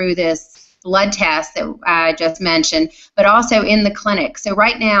mitochondria through this blood test that I just mentioned, but also in the clinic. So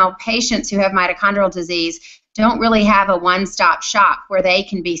right now, patients who have mitochondrial disease don't really have a one-stop shop where they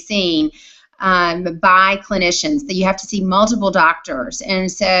can be seen by clinicians. That you have to see multiple doctors.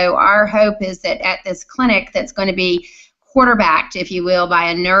 And so our hope is that at this clinic that's going to be quarterbacked, if you will, by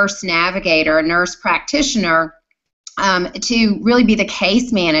a nurse navigator, a nurse practitioner, to really be the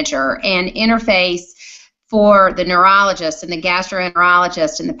case manager and interface for the neurologist and the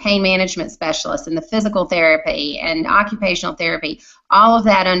gastroenterologist and the pain management specialist and the physical therapy and occupational therapy, all of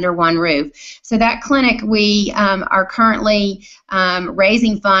that under one roof. So that clinic, we are currently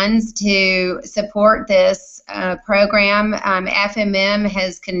raising funds to support this program. FMM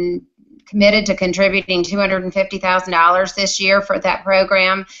has committed to contributing $250,000 this year for that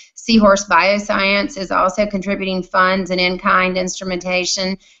program. Seahorse Bioscience is also contributing funds and in-kind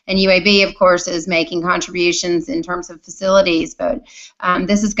instrumentation, and UAB, of course, is making contributions in terms of facilities. But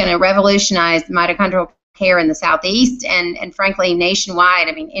this is going to revolutionize mitochondrial care in the Southeast and frankly, nationwide.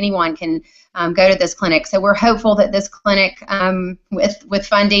 I mean, anyone can go to this clinic. So we're hopeful that this clinic, with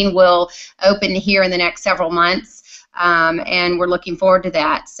funding, will open here in the next several months. And we're looking forward to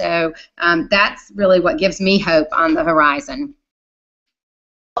that. So that's really what gives me hope on the horizon.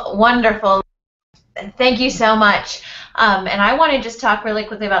 Wonderful. Thank you so much. And I want to just talk really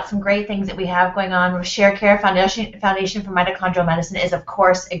quickly about some great things that we have going on with Sharecare. Foundation for Mitochondrial Medicine is, of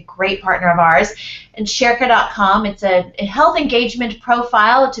course, a great partner of ours. And Sharecare.com, it's a health engagement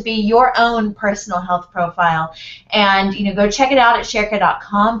profile to be your own personal health profile. And, go check it out at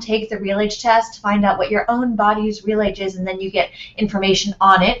Sharecare.com. Take the Real Age test, find out what your own body's real age is, and then you get information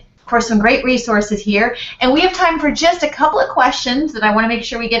on it. Of course, some great resources here. And we have time for just a couple of questions that I want to make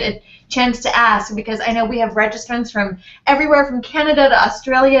sure we get a chance to ask, because I know we have registrants from everywhere from Canada to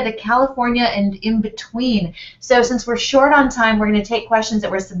Australia to California and in between. So since we're short on time, we're going to take questions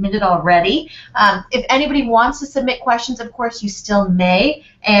that were submitted already. If anybody wants to submit questions, of course, you still may.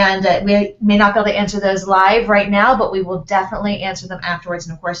 And we may not be able to answer those live right now, but we will definitely answer them afterwards.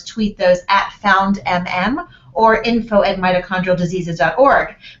 And, of course, tweet those at FoundMM or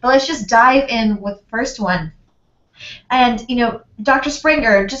info@mitochondrialdiseases.org. But let's just dive in with the first one. And, Dr.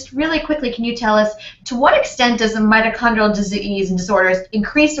 Springer, just really quickly, can you tell us, to what extent does a mitochondrial disease and disorders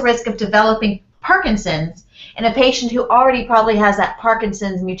increase the risk of developing Parkinson's in a patient who already probably has that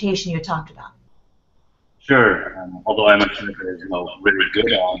Parkinson's mutation you talked about? Sure. Although I'm not sure there's really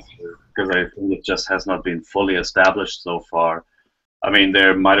good answer, because I think it just has not been fully established so far. I mean,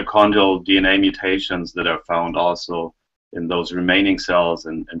 there are mitochondrial DNA mutations that are found also in those remaining cells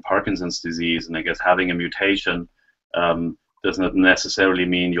in Parkinson's disease, and I guess having a mutation does not necessarily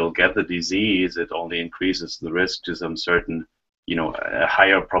mean you'll get the disease. It only increases the risk to some certain, a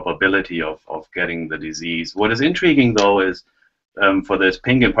higher probability of getting the disease. What is intriguing, though, is for this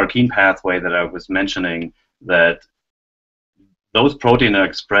pink and Parkin pathway that I was mentioning, that those proteins are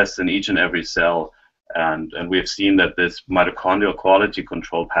expressed in each and every cell, and we've seen that this mitochondrial quality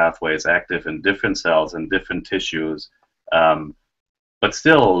control pathway is active in different cells and different tissues, but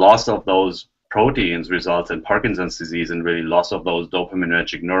still loss of those proteins results in Parkinson's disease and really loss of those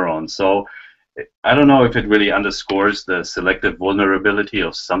dopaminergic neurons. So I don't know if it really underscores the selective vulnerability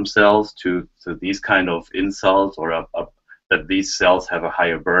of some cells to these kind of insults, or that these cells have a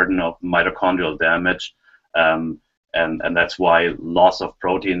higher burden of mitochondrial damage, and that's why loss of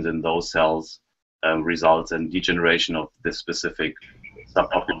proteins in those cells results in degeneration of this specific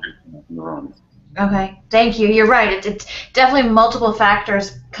subpopulation of neurons. Okay, thank you. You're right. It's definitely multiple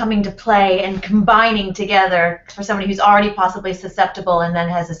factors coming to play and combining together for somebody who's already possibly susceptible and then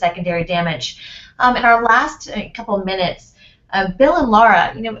has a secondary damage. In our last couple of minutes, Bill and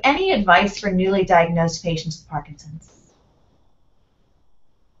Laura, any advice for newly diagnosed patients with Parkinson's?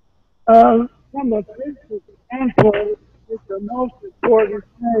 From a patient standpoint, it's the most important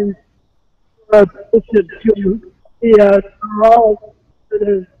thing for a patient to be a neurologist that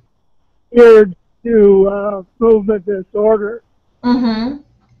is geared to movement disorder. Mm-hmm.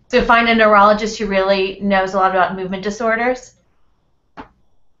 So find a neurologist who really knows a lot about movement disorders.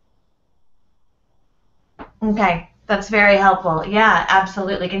 Okay, that's very helpful. Yeah,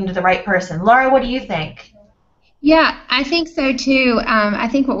 absolutely, getting to the right person. Laura, what do you think? Yeah, I think so too. I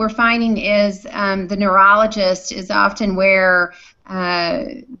think what we're finding is the neurologist is often where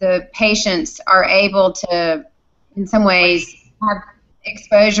the patients are able to, in some ways, have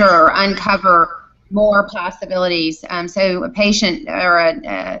exposure or uncover more possibilities. So a patient or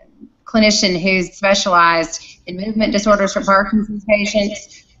a clinician who's specialized in movement disorders for Parkinson's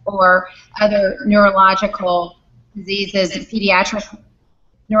patients or other neurological diseases, a pediatric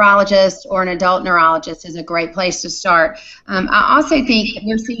neurologist or an adult neurologist is a great place to start. I also think that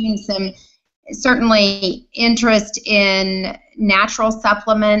we're seeing some certainly interest in natural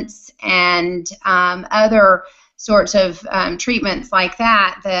supplements and other sorts of treatments like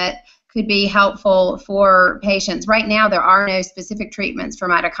that could be helpful for patients. Right now, there are no specific treatments for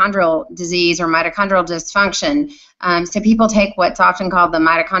mitochondrial disease or mitochondrial dysfunction. So people take what's often called the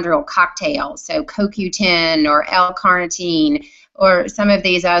mitochondrial cocktail, so CoQ10 or L-carnitine or some of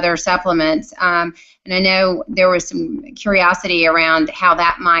these other supplements. And I know there was some curiosity around how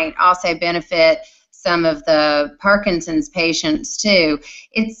that might also benefit some of the Parkinson's patients too.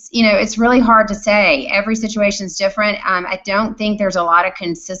 It's really hard to say. Every situation is different. I don't think there's a lot of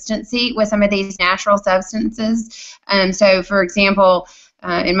consistency with some of these natural substances. So, for example,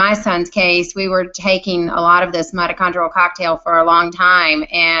 in my son's case, we were taking a lot of this mitochondrial cocktail for a long time,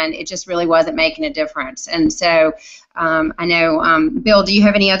 and it just really wasn't making a difference. And so, I know, Bill, do you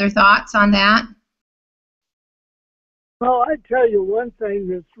have any other thoughts on that? Well, I tell you one thing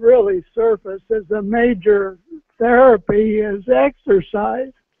that's really surfaced as a major therapy is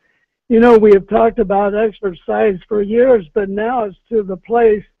exercise. We have talked about exercise for years, but now it's to the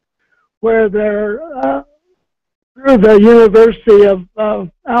place where they're, through the University of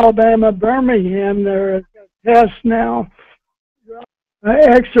Alabama, Birmingham, there is a test now,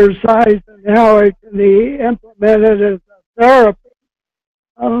 exercise and how it can be implemented as a therapy.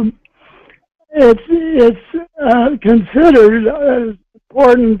 It's considered as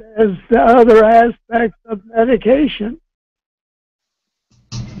important as the other aspects of medication.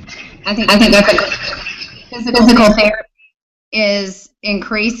 I think that's physical therapy is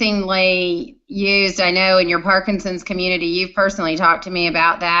increasingly used. I know in your Parkinson's community, you've personally talked to me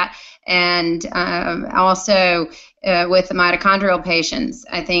about that, and also with the mitochondrial patients.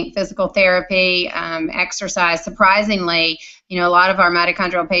 I think physical therapy, exercise, surprisingly, a lot of our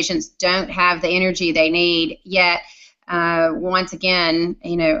mitochondrial patients don't have the energy they need, yet once again,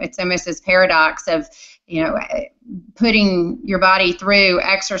 it's almost this paradox of, putting your body through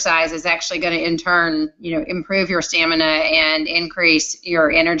exercise is actually going to in turn, improve your stamina and increase your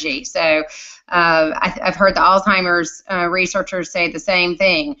energy. So I've heard the Alzheimer's researchers say the same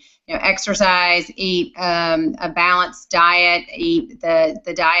thing. Exercise, eat a balanced diet, eat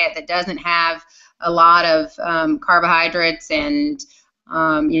the diet that doesn't have a lot of carbohydrates and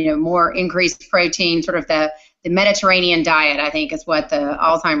more increased protein, sort of the Mediterranean diet, I think, is what the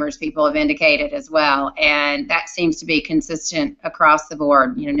Alzheimer's people have indicated as well. And that seems to be consistent across the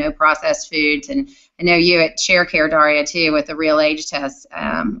board, no processed foods. And I know you at Sharecare, Darria, too, with the real age test,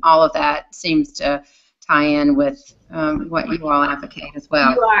 all of that seems to tie in with what you all advocate as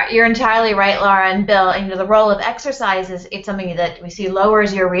well. You're entirely right, Laura and Bill. And the role of exercise is it's something that we see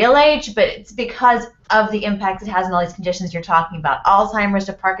lowers your real age, but it's because of the impact it has on all these conditions you're talking about, Alzheimer's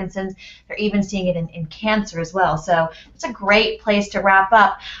to Parkinson's. They're even seeing it in cancer as well. So it's a great place to wrap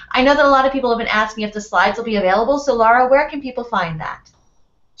up. I know that a lot of people have been asking if the slides will be available. So Laura, where can people find that?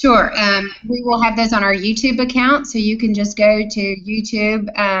 Sure. We will have those on our YouTube account, so you can just go to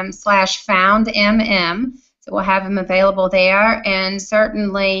YouTube /FoundMM. So we'll have them available there, and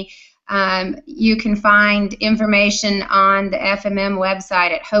certainly you can find information on the FMM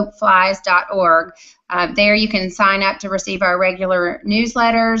website at hopeflies.org. There you can sign up to receive our regular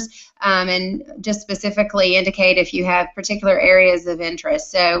newsletters and just specifically indicate if you have particular areas of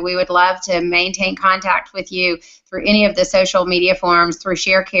interest. So we would love to maintain contact with you through any of the social media forums, through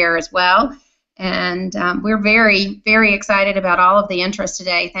Sharecare as well. And we're very, very excited about all of the interest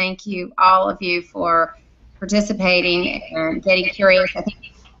today. Thank you, all of you, for participating and getting curious. I think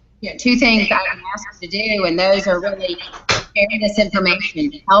two things I've been asked to do, and those are really sharing this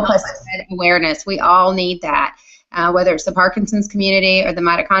information, help us spread awareness. We all need that. Whether it's the Parkinson's community or the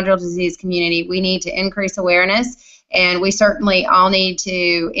mitochondrial disease community, we need to increase awareness, and we certainly all need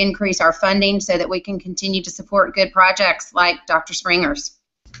to increase our funding so that we can continue to support good projects like Dr. Springer's.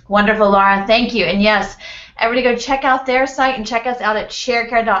 Wonderful, Laura. Thank you. And yes, everybody go check out their site and check us out at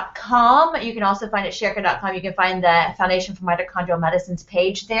sharecare.com. You can also find at sharecare.com, you can find the Foundation for Mitochondrial Medicine's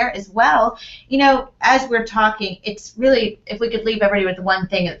page there as well. As we're talking, it's really, if we could leave everybody with one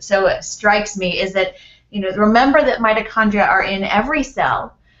thing that so strikes me is that, remember that mitochondria are in every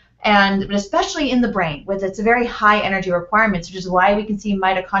cell, and especially in the brain, with its very high energy requirements, which is why we can see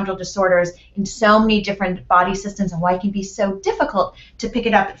mitochondrial disorders in so many different body systems and why it can be so difficult to pick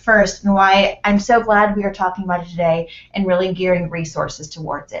it up at first, and why I'm so glad we are talking about it today and really gearing resources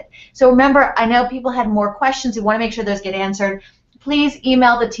towards it. So remember, I know people had more questions. We want to make sure those get answered. Please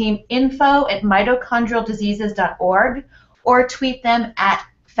email the team info@mitochondrialdiseases.org or tweet them at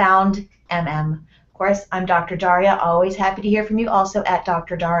FoundMM. Of course, I'm Dr. Darria, always happy to hear from you, also at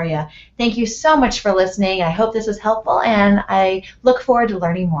Dr. Darria. Thank you so much for listening. I hope this was helpful, and I look forward to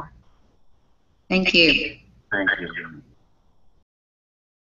learning more. Thank you. Thank you.